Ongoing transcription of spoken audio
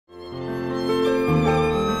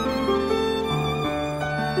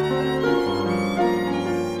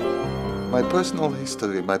personal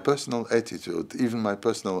history, my personal attitude, even my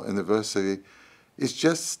personal anniversary is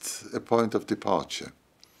just a point of departure.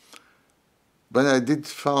 When I did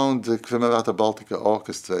found the Kremerata Baltica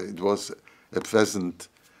Orchestra, it was a present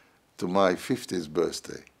to my 50th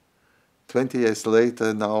birthday. 20 years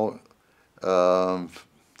later now,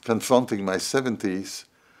 confronting my 70s,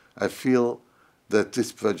 I feel that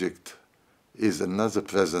this project is another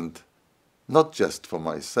present, not just for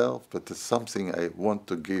myself, but it's something I want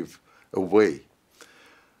to give away.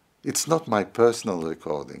 It's not my personal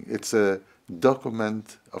recording. It's a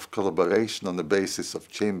document of collaboration on the basis of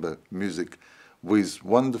chamber music with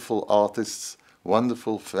wonderful artists,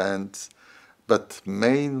 wonderful friends, but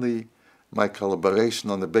mainly my collaboration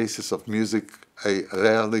on the basis of music I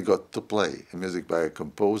rarely got to play. Music by a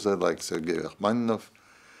composer like Sergei Rachmaninoff,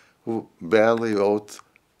 who barely wrote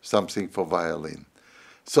something for violin.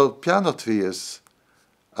 So piano trios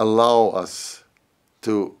allow us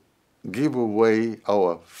to give away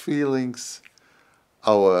our feelings,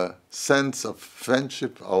 our sense of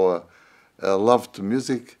friendship, our love to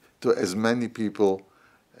music to as many people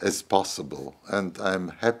as possible. And I'm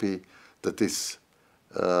happy that this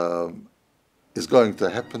is going to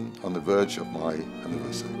happen on the verge of my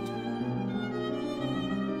anniversary.